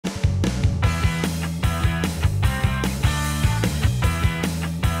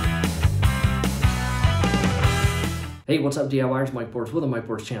Hey, what's up DIYers? Mike Bortz with the Mike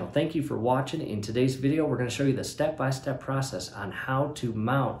Bortz channel. Thank you for watching. In today's video, we're going to show you the step-by-step process on how to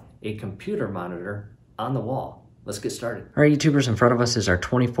mount a computer monitor on the wall. Let's get started. All right, YouTubers, in front of us is our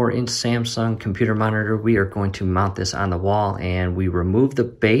 24-inch Samsung computer monitor. We are going to mount this on the wall, and we remove the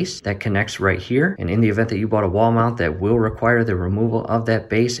base that connects right here. And in the event that you bought a wall mount, that will require the removal of that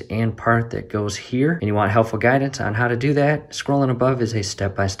base and part that goes here. And you want helpful guidance on how to do that, scrolling above is a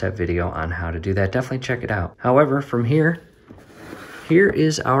step-by-step video on how to do that. Definitely check it out. However, from here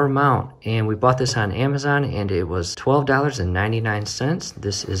is our mount, and we bought this on Amazon and it was $12.99.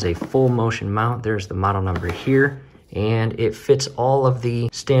 This is a full motion mount. There's the model number here, and it fits all of the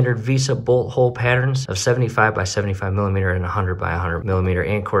standard VESA bolt hole patterns of 75 by 75 millimeter and 100 by 100 millimeter,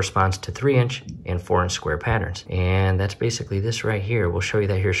 and corresponds to 3-inch and 4-inch square patterns. And that's basically this right here. We'll show you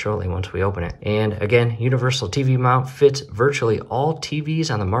that here shortly once we open it. And again, universal TV mount, fits virtually all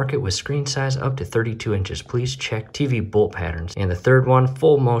TVs on the market with screen size up to 32 inches. Please check TV bolt patterns. And the third one,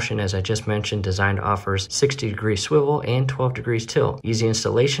 full motion, as I just mentioned, designed offers 60-degree swivel and 12 degrees tilt. Easy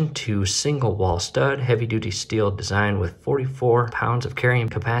installation to single wall stud, heavy duty steel design with 44 pounds of carrying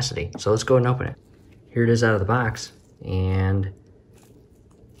capacity. So let's go ahead and open it. Here it is out of the box, and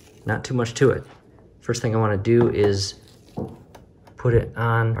not too much to it. First thing I want to do is put it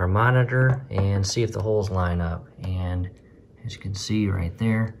on our monitor and see if the holes line up. And as you can see right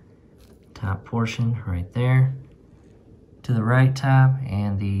there, top portion right there, to the right top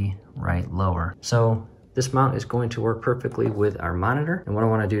and the right lower. So this mount is going to work perfectly with our monitor. And what I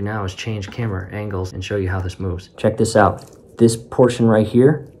want to do now is change camera angles and show you how this moves. Check this out. This portion right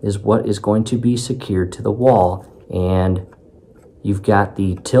here is what is going to be secured to the wall. And you've got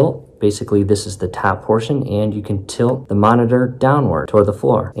the tilt. Basically, this is the top portion, and you can tilt the monitor downward toward the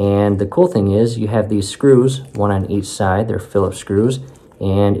floor. And the cool thing is you have these screws, one on each side. They're Phillips screws.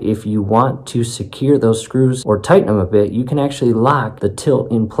 And if you want to secure those screws or tighten them a bit, you can actually lock the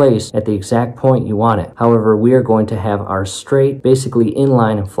tilt in place at the exact point you want it. However, we are going to have our straight basically in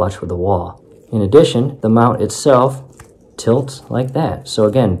line and flush with the wall. In addition, the mount itself tilts like that. So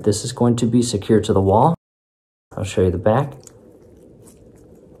again, this is going to be secured to the wall. I'll show you the back.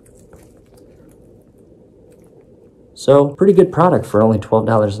 So pretty good product for only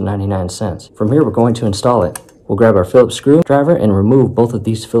 $12.99. From here, we're going to install it. We'll grab our Phillips screwdriver and remove both of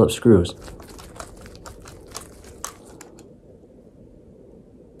these Phillips screws.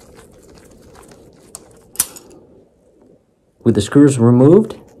 With the screws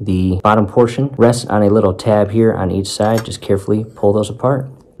removed, the bottom portion rests on a little tab here on each side. Just carefully pull those apart.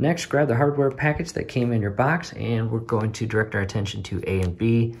 Next, grab the hardware package that came in your box, and we're going to direct our attention to A and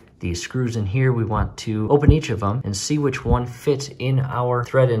B. These screws in here, we want to open each of them and see which one fits in our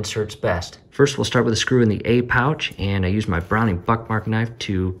thread inserts best. First, we'll start with a screw in the A pouch, and I use my Browning buckmark knife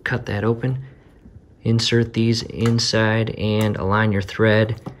to cut that open. Insert these inside and align your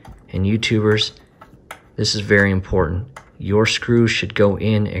thread. And YouTubers, this is very important. Your screw should go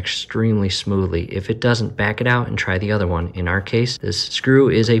in extremely smoothly. If it doesn't, back it out and try the other one. In our case, this screw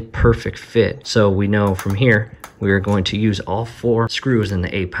is a perfect fit. So we know from here, we are going to use all 4 screws in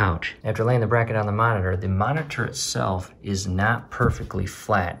the A pouch. After laying the bracket on the monitor itself is not perfectly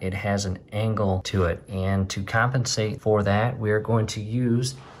flat. It has an angle to it. And to compensate for that, we are going to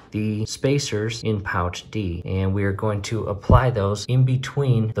use the spacers in pouch D, and we are going to apply those in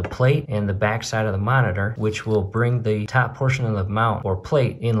between the plate and the back side of the monitor, which will bring the top portion of the mount or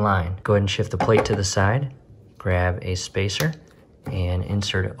plate in line. Go ahead and shift the plate to the side, grab a spacer, and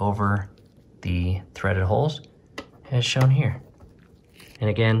insert it over the threaded holes as shown here. And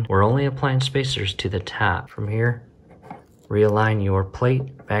again, we're only applying spacers to the top. From here, realign your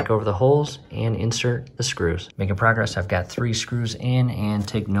plate back over the holes and insert the screws. Making progress. I've got 3 screws in, and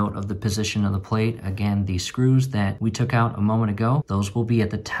take note of the position of the plate. Again, the screws that we took out a moment ago, those will be at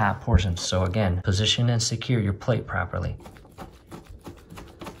the top portion. So again, position and secure your plate properly.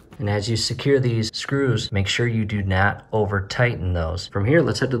 And as you secure these screws, make sure you do not over tighten those. From here,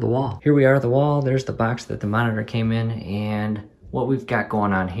 let's head to the wall. Here we are at the wall. There's the box that the monitor came in, and what we've got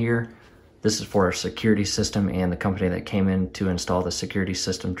going on here, this is for our security system, and the company that came in to install the security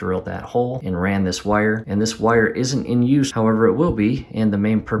system drilled that hole and ran this wire. And this wire isn't in use, however it will be. And the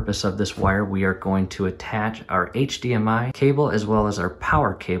main purpose of this wire, we are going to attach our HDMI cable as well as our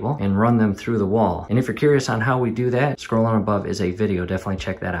power cable and run them through the wall. And if you're curious on how we do that, scrolling above is a video, definitely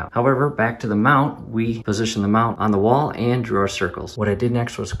check that out. However, back to the mount, we position the mount on the wall and drew our circles. What I did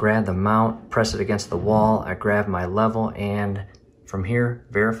next was grab the mount, press it against the wall. I grabbed my level, and from here,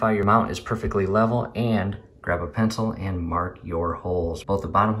 verify your mount is perfectly level, and grab a pencil and mark your holes, both the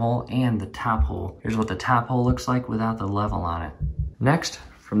bottom hole and the top hole. Here's what the top hole looks like without the level on it. Next,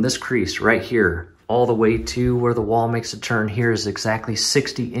 from this crease right here, all the way to where the wall makes a turn here is exactly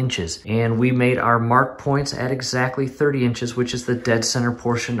 60 inches. And we made our mark points at exactly 30 inches, which is the dead center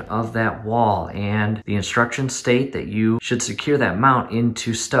portion of that wall. And the instructions state that you should secure that mount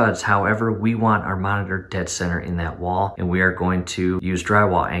into studs. However, we want our monitor dead center in that wall, and we are going to use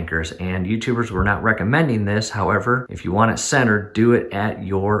drywall anchors. And YouTubers, we're not recommending this. However, if you want it centered, do it at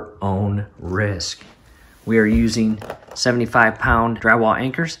your own risk. We are using 75-pound drywall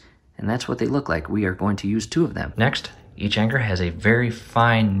anchors, and that's what they look like. We are going to use 2 of them. Next, each anchor has a very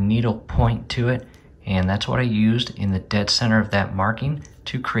fine needle point to it, and that's what I used in the dead center of that marking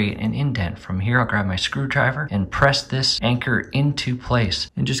to create an indent. From here, I'll grab my screwdriver and press this anchor into place,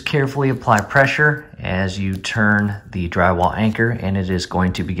 and just carefully apply pressure as you turn the drywall anchor, and it is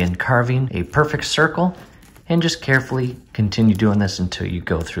going to begin carving a perfect circle. And just carefully continue doing this until you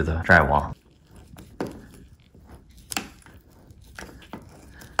go through the drywall.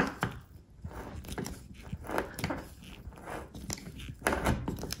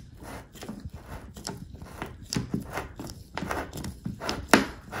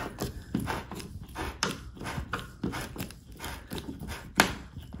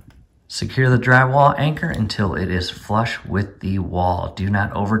 Secure the drywall anchor until it is flush with the wall. Do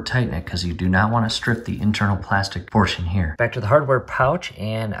not over tighten it because you do not want to strip the internal plastic portion here. Back to the hardware pouch,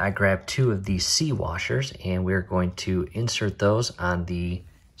 and I grabbed 2 of these C washers, and we're going to insert those on the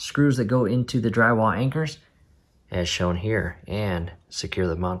screws that go into the drywall anchors as shown here, and secure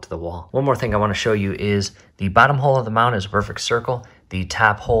the mount to the wall. One more thing I want to show you is the bottom hole of the mount is a perfect circle. The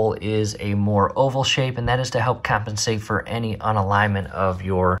top hole is a more oval shape, and that is to help compensate for any unalignment of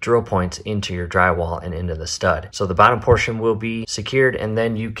your drill points into your drywall and into the stud. So the bottom portion will be secured, and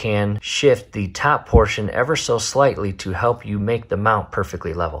then you can shift the top portion ever so slightly to help you make the mount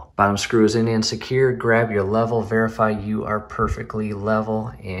perfectly level. Bottom screw is in and secured. Grab your level, verify you are perfectly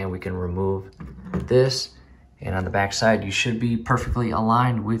level, and we can remove this. And on the back side, you should be perfectly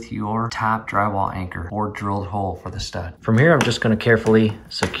aligned with your top drywall anchor or drilled hole for the stud. From here, I'm just going to carefully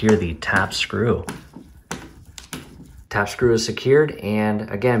secure the top screw. Top screw is secured, and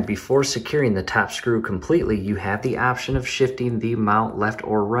again, before securing the top screw completely, you have the option of shifting the mount left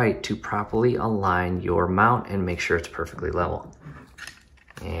or right to properly align your mount and make sure it's perfectly level.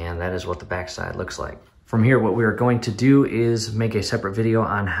 And that is what the back side looks like. From here, what we're going to do is make a separate video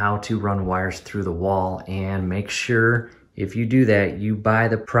on how to run wires through the wall, and make sure if you do that, you buy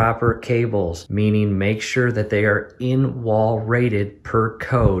the proper cables, meaning make sure that they are in wall rated per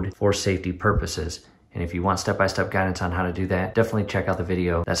code for safety purposes. And if you want step-by-step guidance on how to do that, definitely check out the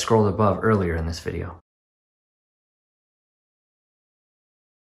video that scrolled above earlier in this video.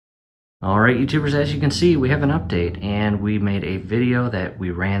 All right, YouTubers, as you can see, we have an update, and we made a video that we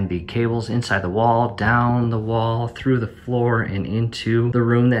ran the cables inside the wall, down the wall, through the floor, and into the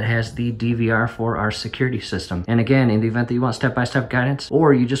room that has the DVR for our security system. And again, in the event that you want step-by-step guidance,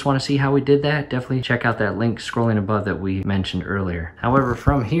 or you just want to see how we did that, definitely check out that link scrolling above that we mentioned earlier. However,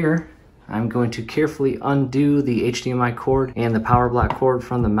 from here, I'm going to carefully undo the HDMI cord and the power block cord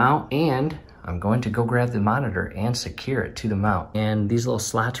from the mount, and I'm going to go grab the monitor and secure it to the mount. And these little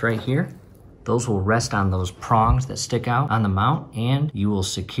slots right here, those will rest on those prongs that stick out on the mount, and you will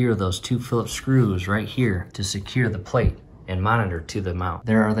secure those 2 Phillips screws right here to secure the plate and monitor to the mount.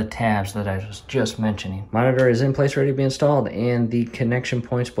 There are the tabs that I was just mentioning. Monitor is in place, ready to be installed, and the connection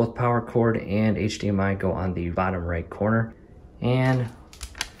points, both power cord and HDMI, go on the bottom right corner. And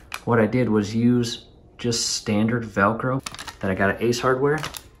what I did was use just standard Velcro that I got at Ace Hardware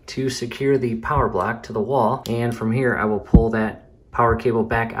to secure the power block to the wall. And from here, I will pull that power cable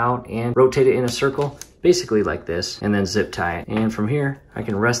back out and rotate it in a circle, basically like this, and then zip tie it. And from here, I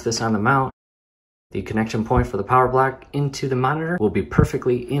can rest this on the mount. The connection point for the power block into the monitor will be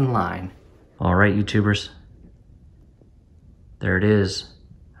perfectly in line. All right, YouTubers, there it is.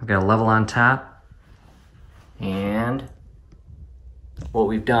 I've got a level on top, and what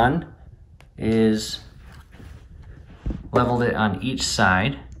we've done is leveled it on each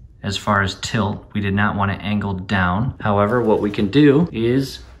side. As far as tilt, we did not want it angled down. However, what we can do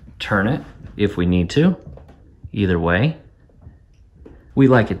is turn it if we need to, either way. We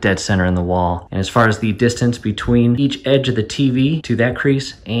like it dead center in the wall. And as far as the distance between each edge of the TV to that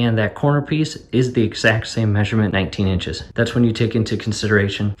crease and that corner piece is the exact same measurement, 19 inches. That's when you take into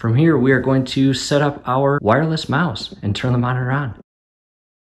consideration. From here, we are going to set up our wireless mouse and turn the monitor on.